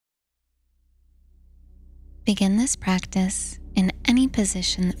Begin this practice in any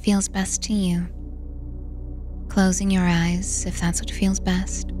position that feels best to you, closing your eyes if that's what feels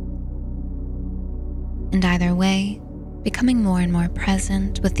best. And either way, becoming more and more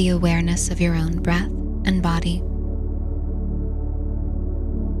present with the awareness of your own breath and body.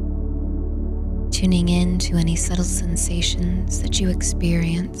 Tuning in to any subtle sensations that you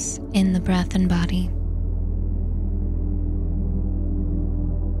experience in the breath and body.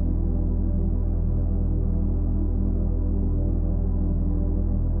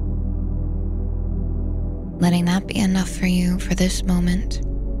 Letting that be enough for you for this moment.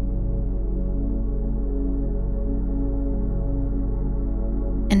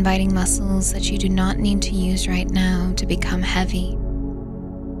 Inviting muscles that you do not need to use right now to become heavy.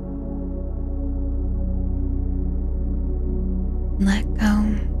 Let go.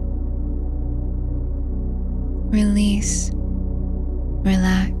 Release.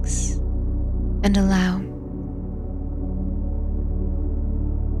 Relax. And allow.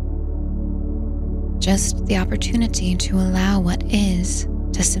 Just the opportunity to allow what is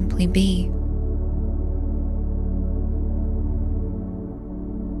to simply be.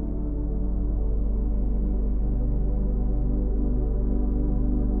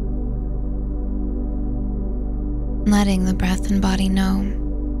 Letting the breath and body know,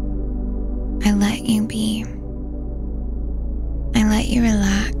 I let you be. I let you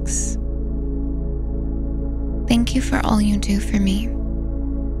relax. Thank you for all you do for me.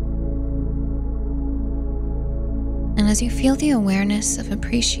 And as you feel the awareness of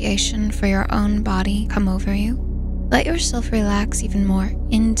appreciation for your own body come over you, let yourself relax even more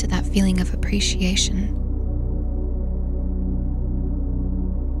into that feeling of appreciation.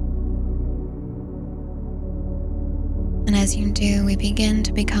 And as you do, we begin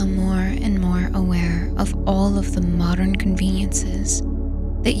to become more and more aware of all of the modern conveniences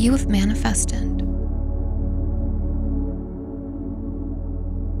that you have manifested.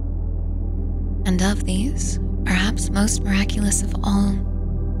 And of these, perhaps most miraculous of all,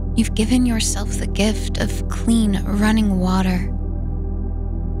 you've given yourself the gift of clean, running water.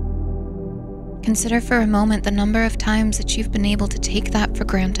 Consider for a moment the number of times that you've been able to take that for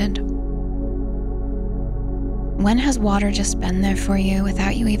granted. When has water just been there for you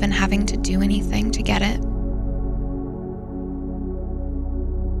without you even having to do anything to get it?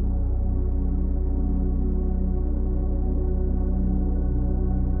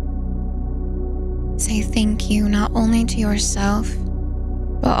 Say thank you not only to yourself,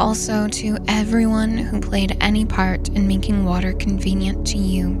 but also to everyone who played any part in making water convenient to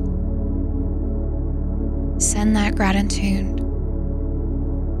you. Send that gratitude.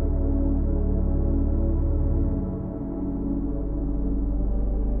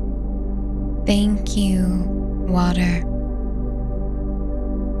 Thank you, water.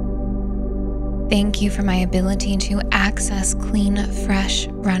 Thank you for my ability to access clean, fresh,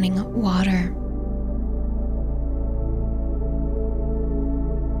 running water.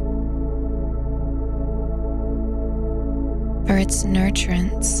 For its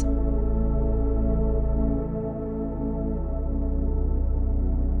nurturance.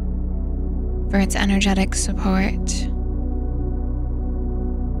 For its energetic support.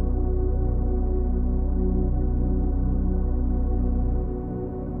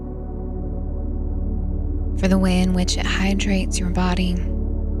 For the way in which it hydrates your body,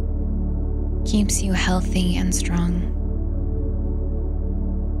 keeps you healthy and strong.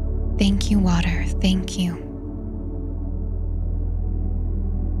 Thank you, water. Thank you.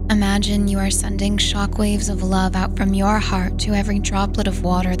 Imagine you are sending shockwaves of love out from your heart to every droplet of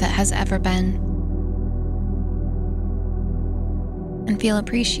water that has ever been. And feel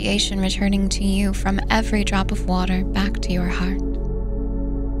appreciation returning to you from every drop of water back to your heart.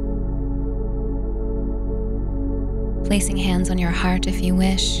 Placing hands on your heart if you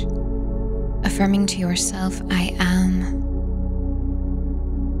wish, affirming to yourself, I am.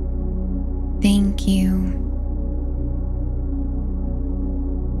 Thank you.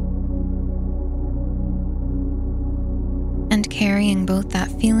 And carrying both that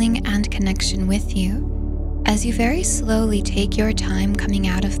feeling and connection with you as you very slowly take your time coming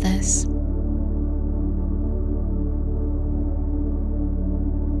out of this.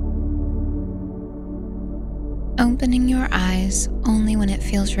 Opening your eyes only when it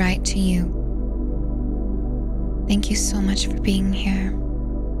feels right to you. Thank you so much for being here.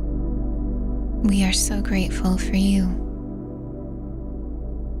 We are so grateful for you.